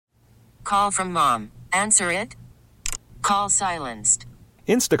call from mom. Answer it. Call silenced.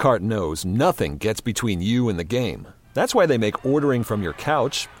 Instacart knows nothing gets between you and the game. That's why they make ordering from your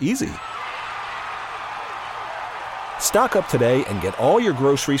couch easy. Stock up today and get all your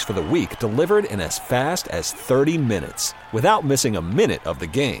groceries for the week delivered in as fast as 30 minutes without missing a minute of the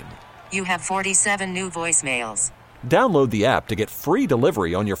game. You have 47 new voicemails. Download the app to get free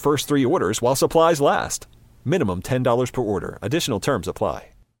delivery on your first 3 orders while supplies last. Minimum $10 per order. Additional terms apply.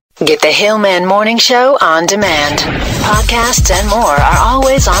 Get the Hillman Morning Show on demand. Podcasts and more are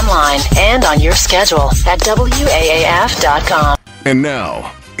always online and on your schedule at WAAF.com. And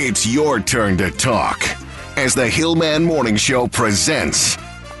now, it's your turn to talk as the Hillman Morning Show presents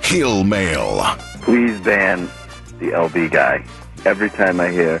Hill Mail. Please ban the LB guy. Every time I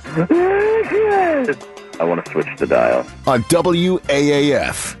hear, I want to switch the dial. On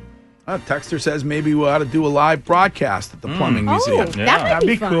WAAF. Texter says maybe we ought to do a live broadcast at the Plumbing Museum. That'd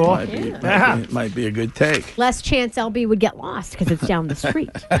be cool. Might be a good take. Less chance LB would get lost because it's down the street.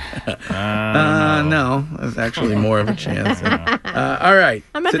 No, there's actually more of a chance. All right.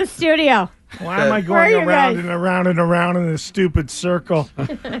 I'm at the studio. Why am I going around and around and around in this stupid circle?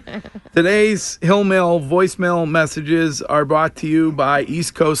 Today's Hill Mail voicemail messages are brought to you by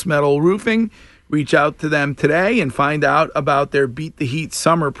East Coast Metal Roofing. Reach out to them today and find out about their Beat the Heat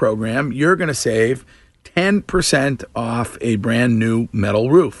summer program. You're going to save 10% off a brand new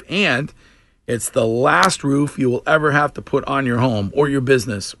metal roof. And it's the last roof you will ever have to put on your home or your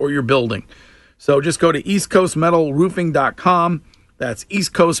business or your building. So just go to eastcoastmetalroofing.com. That's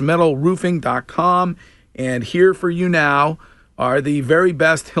eastcoastmetalroofing.com. And here for you now are the very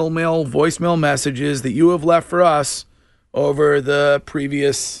best Hill Mail voicemail messages that you have left for us over the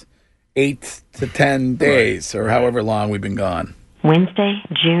previous 8 to 10 days, or however long we've been gone. Wednesday,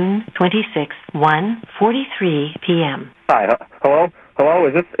 June 26th, 1:43 p.m. Hi, hello,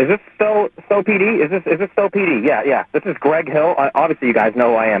 is this Stowe PD? Is this Stowe PD? Yeah. This is Greg Hill. Obviously, you guys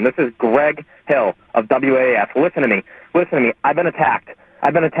know who I am. This is Greg Hill of WAF. Listen to me. I've been attacked.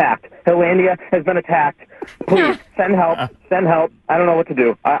 Hillandia has been attacked. Please send help. I don't know what to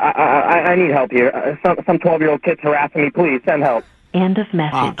do. I need help here. Some 12-year-old kid's harassing me. Please send help. End of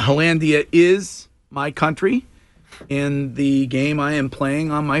message. Hillandia is my country in the game I am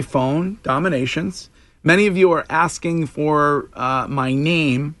playing on my phone, Dominations. Many of you are asking for my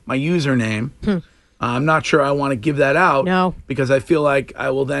name, my username. I'm not sure I want to give that out. No. Because I feel like I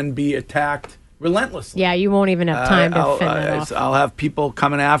will then be attacked relentlessly. Yeah, you won't even have time to fend that off. I'll have people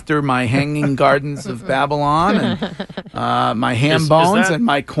coming after my Hanging Gardens of Babylon and my ham bones and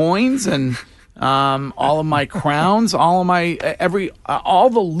my coins and... all of my crowns, all of my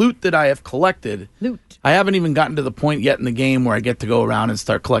all the loot that I have collected. I haven't even gotten to the point yet in the game where I get to go around and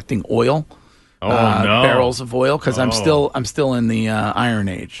start collecting oil, barrels of oil, because I'm still in the Iron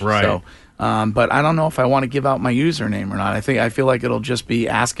Age. Right. So, but I don't know if I want to give out my username or not. I feel like it'll just be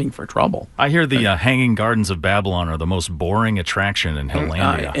asking for trouble. I hear the Hanging Gardens of Babylon are the most boring attraction in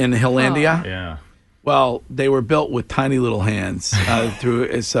Hillandia. In Hillandia? Yeah. Well, they were built with tiny little hands,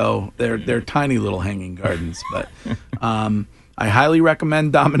 so they're tiny little hanging gardens. But I highly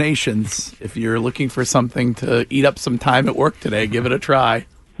recommend Dominations. If you're looking for something to eat up some time at work today, give it a try.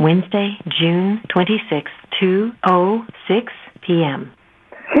 Wednesday, June 26th, 2:06 p.m.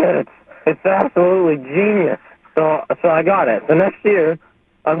 It's absolutely genius. So I got it. So next year,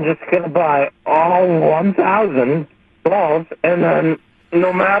 I'm just going to buy all 1,000 balls, and then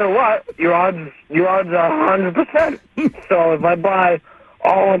no matter what, your odds are 100%. So if I buy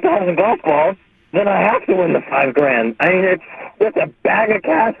all 1,000 golf balls, then I have to win the $5,000. I mean, it's a bag of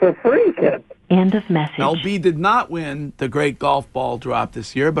cash for free, kid. End of message. LB did not win the great golf ball drop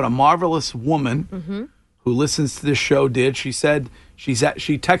this year, but a marvelous woman who listens to this show did. She said she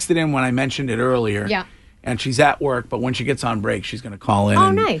texted in when I mentioned it earlier. Yeah. And she's at work, but when she gets on break, she's going to call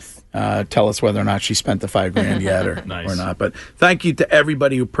in nice. Tell us whether or not she spent the $5,000 yet or not. But thank you to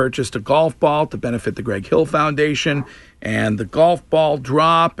everybody who purchased a golf ball to benefit the Greg Hill Foundation and the golf ball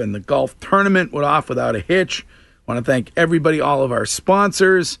drop and the golf tournament went off without a hitch. I want to thank everybody, all of our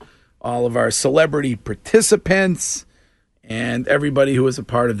sponsors, all of our celebrity participants, and everybody who was a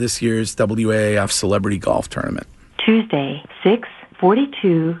part of this year's WAAF Celebrity Golf Tournament. Tuesday,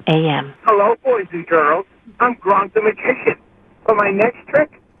 6:42 a.m. Hello, boys and girls. I'm Gronk the Magician. For my next trick,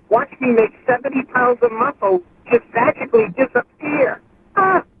 watch me make 70 pounds of muscle just magically disappear.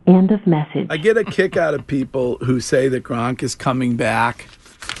 End of message. I get a kick out of people who say that Gronk is coming back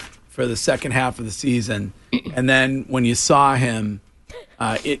for the second half of the season, and then when you saw him,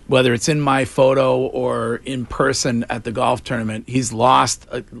 whether it's in my photo or in person at the golf tournament, he's lost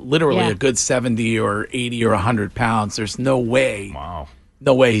literally a good 70 or 80 or 100 pounds. There's no way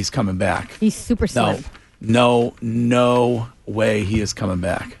No way he's coming back. He's super slim. No way he is coming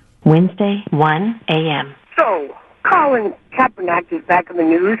back. Wednesday, 1 a.m. So, Colin Kaepernick is back in the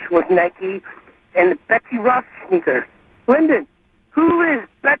news with Nike and the Betsy Ross sneakers. Lyndon, who is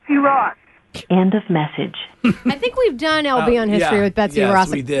Betsy Ross? End of message. I think we've done LB on history with Betsy Ross.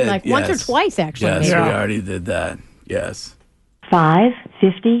 We did. Like once or twice, actually. Yes, maybe. we already did that. Yes.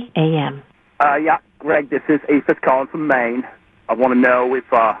 5:50 a.m. Yeah, Greg, this is Aphis calling from Maine. I want to know if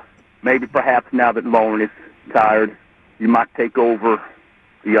maybe perhaps now that Lauren is tired, you might take over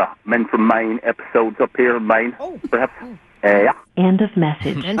the Men from Maine episodes up here in Maine. Perhaps. Yeah. End of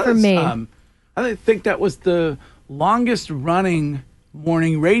message. And for Maine. I think that was the longest running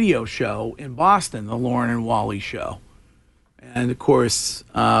morning radio show in Boston, the Lauren and Wally show. And, of course,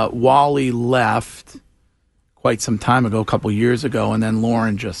 Wally left quite some time ago, a couple years ago, and then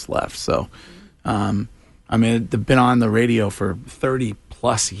Lauren just left. So, they've been on the radio for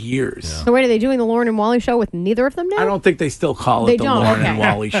 30-plus years. Yeah. So wait, are they doing the Lauren and Wally show with neither of them now? I don't think they still call it the Lauren and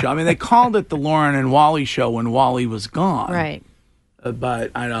Wally show. I mean, they called it the Lauren and Wally show when Wally was gone. Right. But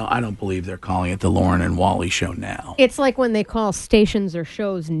I don't believe they're calling it the Lauren and Wally show now. It's like when they call stations or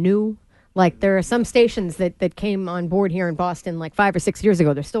shows new. Like there are some stations that came on board here in Boston like 5 or 6 years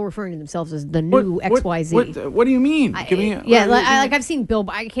ago. They're still referring to themselves as the new XYZ. What do you mean? I've seen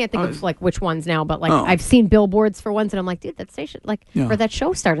I can't think of like which ones now, but like I've seen billboards for ones, and I'm like, dude, that station or that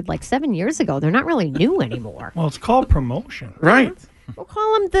show started like 7 years ago. They're not really new anymore. Well, it's called promotion, right? We'll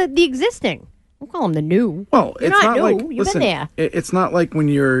call them the existing. We'll call them the new. Well, you're it's not new. like You've been there. It's not like when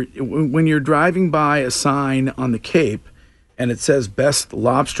you're driving by a sign on the Cape and it says best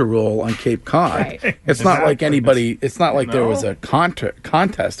lobster roll on Cape Cod. Right. It's not like anybody. It's not like there was a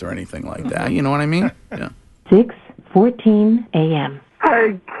contest or anything like that. You know what I mean? Yeah. 6:14 a.m.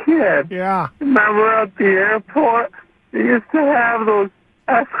 Hey, kid. Yeah. Remember at the airport, they used to have those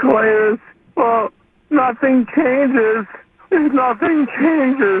escalators. Well, nothing changes. Nothing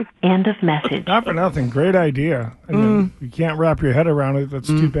changes. End of message. Not for nothing. Great idea. I mean, you can't wrap your head around it. That's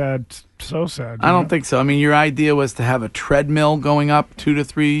too bad. So sad. I don't think so. I mean, your idea was to have a treadmill going up 2 to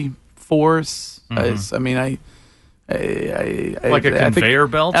 3 floors. Like a conveyor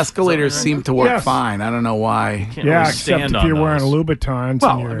belt? Escalators seem to work fine. I don't know why. Yeah, except if you're wearing Louboutins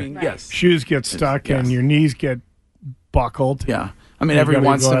and your shoes get stuck and your knees get buckled. Yeah. I mean, every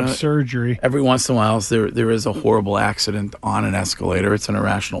once in a while, there is a horrible accident on an escalator. It's an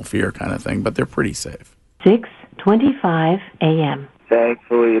irrational fear kind of thing, but they're pretty safe. 6:25 a.m.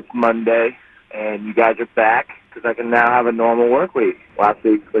 Thankfully, it's Monday, and you guys are back because I can now have a normal work week. Last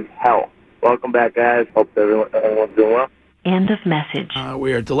week was hell. Welcome back, guys. Hope everyone's doing well. End of message.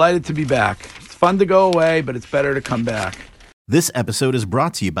 We are delighted to be back. It's fun to go away, but it's better to come back. This episode is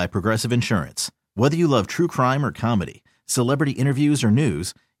brought to you by Progressive Insurance. Whether you love true crime or comedy, celebrity interviews or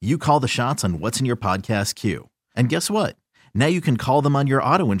news, you call the shots on what's in your podcast queue. And guess what? Now you can call them on your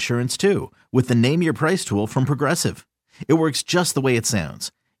auto insurance too with the Name Your Price tool from Progressive. It works just the way it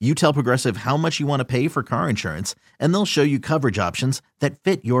sounds. You tell Progressive how much you want to pay for car insurance, and they'll show you coverage options that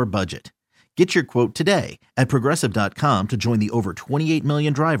fit your budget. Get your quote today at Progressive.com to join the over 28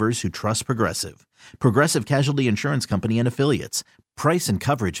 million drivers who trust Progressive. Progressive Casualty Insurance Company and Affiliates. Price and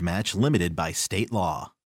coverage match limited by state law.